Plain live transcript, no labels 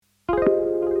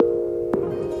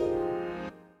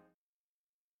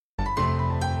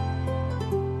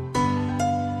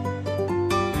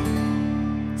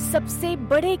सबसे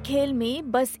बड़े खेल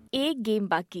में बस एक गेम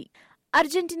बाकी।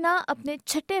 अर्जेंटीना अपने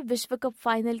छठे विश्व कप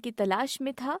फाइनल की तलाश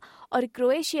में था और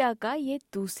क्रोएशिया का ये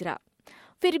दूसरा।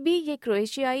 फिर भी ये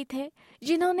क्रोएशियाई थे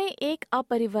जिन्होंने एक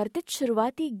अपरिवर्तित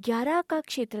शुरुआती 11 का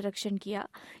क्षेत्र रक्षण किया,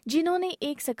 जिन्होंने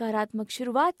एक सकारात्मक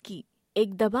शुरुआत की,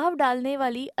 एक दबाव डालने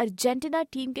वाली अर्जेंटीना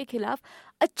टीम के खिलाफ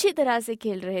अच्छी तरह से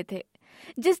खेल रहे थे,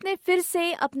 जिसने फिर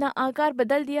से अपना आकार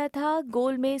बदल दिया था।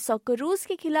 गोल में सॉकरूस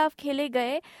के खिलाफ खेले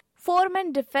गए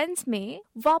 4-मैन डिफेंस में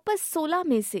वापस 16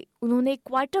 में से उन्होंने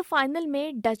क्वार्टर फाइनल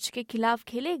में डच के खिलाफ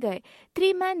खेले गए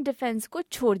 3-मैन डिफेंस को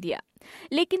छोड़ दिया।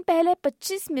 लेकिन पहले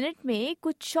 25 मिनट में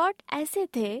कुछ शॉट ऐसे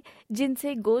थे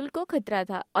जिनसे गोल को खतरा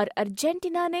था और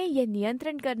अर्जेंटीना ने यह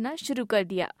नियंत्रण करना शुरू कर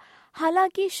दिया।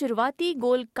 हालांकि शुरुआती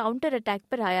गोल काउंटर अटैक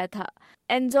पर आया था।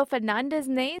 एंजो फर्नांडिस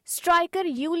ने स्ट्राइकर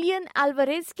यूलियन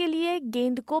अल्वारेज के लिए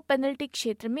गेंद को पेनल्टी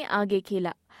क्षेत्र में आगे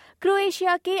खेला।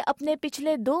 क्रोएशिया के अपने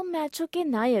पिछले 2 मैचों के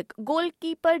नायक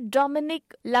गोलकीपर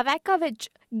डोमिनिक लावेकोविच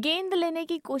गेंद लेने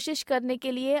की कोशिश करने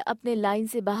के लिए अपने लाइन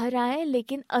से बाहर आए,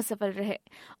 लेकिन असफल रहे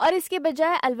और इसके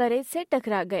बजाय अल्वारेज से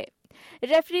टकरा गए।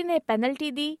 रेफरी ने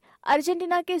पेनल्टी दी।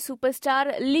 अर्जेंटीना के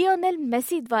सुपरस्टार लियोनेल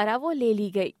मेसी द्वारा वो ले ली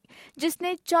गई,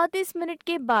 जिसने 34 मिनट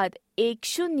के बाद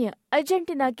 1-0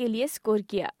 अर्जेंटीना के लिए स्कोर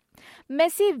किया।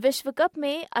 मेसी विश्व कप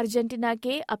में अर्जेंटीना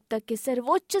के अब तक के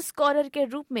सर्वोच्च स्कोरर के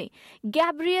रूप में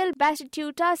गैब्रियल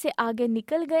बैटिस्टूटा से आगे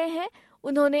निकल गए हैं।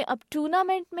 उन्होंने अब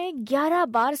टूर्नामेंट में 11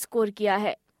 बार स्कोर किया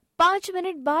है। 5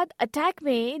 मिनट बाद अटैक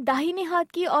में दाहिने हाथ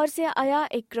की ओर से आया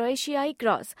एक क्रोएशियाई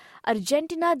क्रॉस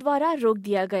अर्जेंटीना द्वारा रोक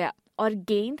दिया गया और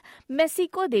गेंद मेसी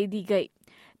को दे दी गई।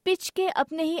 पिच के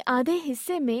अपने ही आधे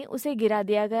हिस्से में उसे गिरा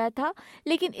दिया गया था,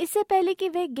 लेकिन इससे पहले कि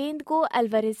वे गेंद को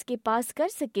अल्वारेज के पास कर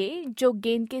सके, जो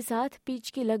गेंद के साथ पिच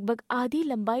की लगभग आधी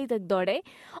लंबाई तक दौड़े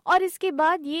और इसके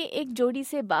बाद ये एक जोड़ी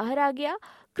से बाहर आ गया।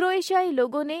 क्रोएशियाई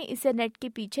लोगों ने इसे नेट के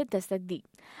पीछे दस्तक दी।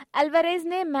 अल्वारेज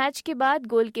ने मैच के बाद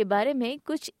गोल के बारे में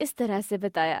कुछ इस तरह से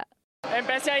बताया।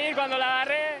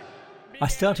 I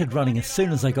started running as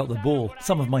soon as I got the ball.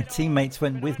 Some of my teammates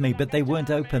went with me, but they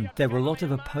weren't open. There were a lot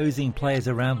of opposing players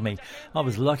around me. I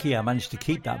was lucky I managed to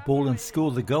keep that ball and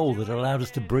score the goal that allowed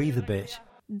us to breathe a bit.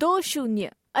 2-0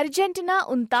 Argentina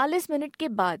 39 minute के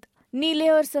बाद नीले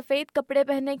और सफेद कपड़े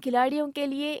पहने खिलाड़ियों के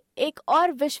लिए एक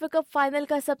और विश्व कप फाइनल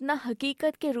का सपना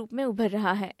हकीकत के रूप में उभर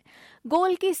रहा है।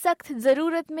 गोल की सख्त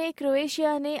जरूरत में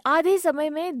क्रोएशिया ने आधे समय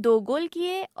में 2 गोल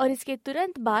किए और इसके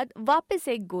तुरंत बाद वापस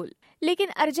एक गोल। लेकिन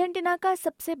अर्जेंटीना का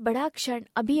सबसे बड़ा क्षण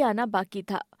अभी आना बाकी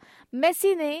था।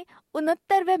 मेसी ने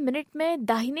 69वें मिनट में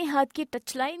दाहिने हाथ की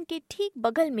टचलाइन के ठीक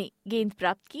बगल में गेंद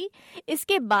प्राप्त की।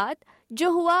 इसके बाद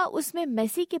जो हुआ उसमें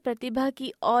मेसी की प्रतिभा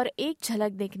की और एक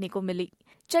झलक देखने को मिली।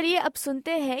 चलिए अब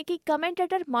सुनते हैं कि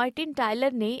कमेंटेटर मार्टिन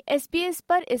टायलर ने SBS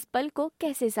पर इस पल को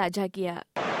कैसे साझा किया।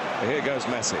 Here goes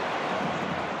Messi.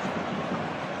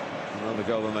 Another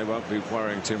goal and they won't be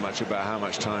worrying too much about how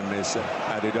much time is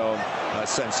added on.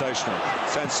 Sensational,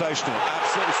 sensational,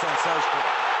 absolutely sensational.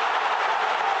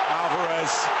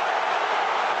 Alvarez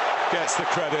gets the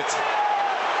credit,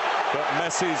 but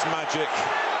Messi's magic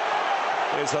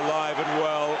is alive and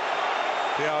well.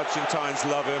 The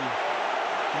Argentines love him.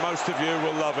 Most of you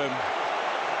will love him.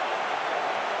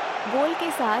 गोल के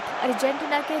साथ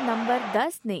Argentina के number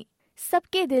 10 ने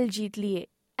सबके दिल जीत लिए।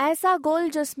 ऐसा गोल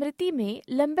जो स्मृति में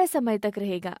लंबे समय तक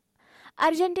रहेगा।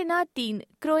 अर्जेंटीना 3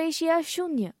 क्रोएशिया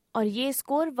 0 और ये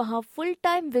स्कोर वहां फुल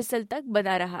टाइम विसल तक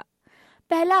बना रहा।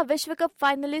 पहला विश्व कप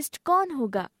फाइनलिस्ट कौन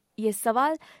होगा, ये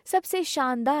सवाल सबसे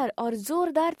शानदार और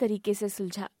जोरदार तरीके से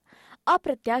सुलझा।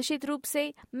 अप्रत्याशित रूप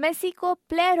से मेसी को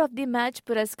प्लेयर ऑफ द मैच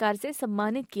पुरस्कार से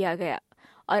सम्मानित किया गया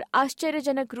और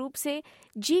आश्चर्यजनक रूप से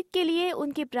जीत के लिए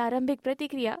उनकी प्रारंभिक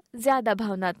प्रतिक्रिया ज्यादा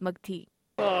भावनात्मक थी।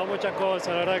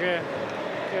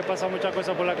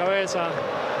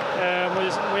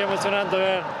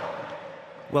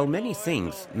 Well, many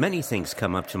things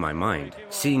come up to my mind.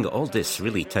 Seeing all this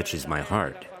really touches my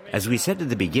heart. As we said at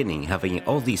the beginning, having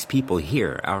all these people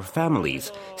here, our families,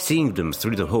 seeing them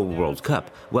through the whole World Cup,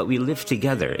 what we lived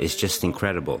together is just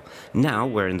incredible. Now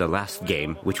we're in the last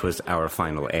game, which was our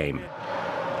final aim.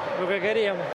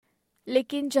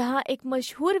 लेकिन जहां एक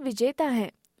मशहूर विजेता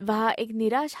है, वहां एक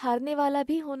निराश हारने वाला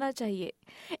भी होना चाहिए।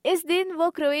 इस दिन वो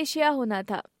क्रोएशिया होना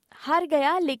था। हार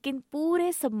गया, लेकिन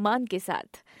पूरे सम्मान के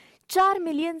साथ। 4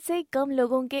 मिलियन से कम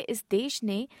लोगों के इस देश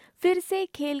ने फिर से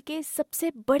खेल के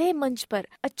सबसे बड़े मंच पर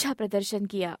अच्छा प्रदर्शन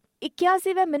किया।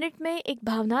 81वें मिनट में एक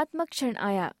भावनात्मक क्षण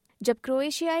आया जब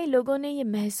क्रोएशियाई लोगों ने ये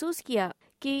महसूस किया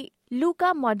कि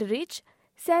लूका मॉडरिच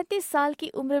 37 साल की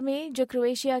उम्र में जो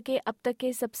क्रोएशिया के अब तक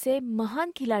के सबसे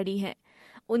महान खिलाड़ी हैं,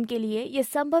 उनके लिए ये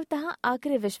संभवतः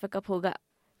आखिरी विश्व कप होगा।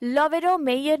 लोवेरो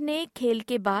मेयर ने खेल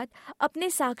के बाद अपने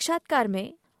साक्षात्कार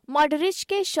में मॉडरिच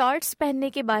के शॉर्ट्स पहनने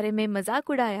के बारे में मजाक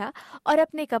उड़ाया और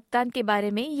अपने कप्तान के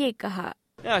बारे में ये कहा।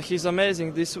 Yeah, he's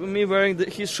amazing. Me wearing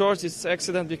his shorts is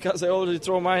accident because I already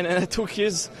throw mine and I took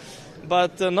his.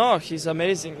 But no, he's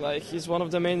amazing. Like, he's one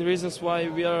of the main reasons why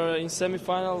we are in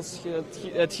semi-finals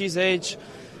at his age.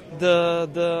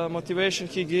 The motivation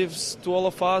he gives to all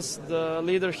of us, the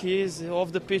leader he is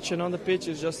off the pitch and on the pitch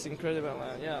is just incredible.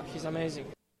 Yeah, he's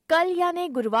amazing. कल यानी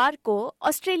गुरुवार को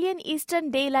Australian eastern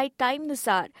day light time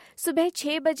अनुसार सुबह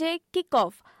 6 बजे kick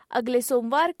off. अगले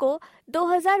सोमवार को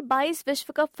 2022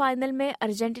 विश्व कप फाइनल में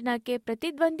अर्जेंटीना के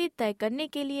प्रतिद्वंदी तय करने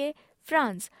के लिए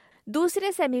फ्रांस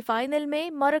दूसरे सेमीफाइनल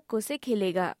में मोरक्को से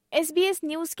खेलेगा। SBS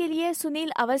न्यूज के लिए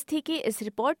सुनील अवस्थी की इस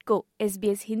रिपोर्ट को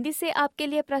SBS हिंदी से आपके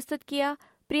लिए प्रस्तुत किया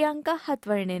प्रियंका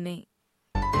हथवर्णे ने।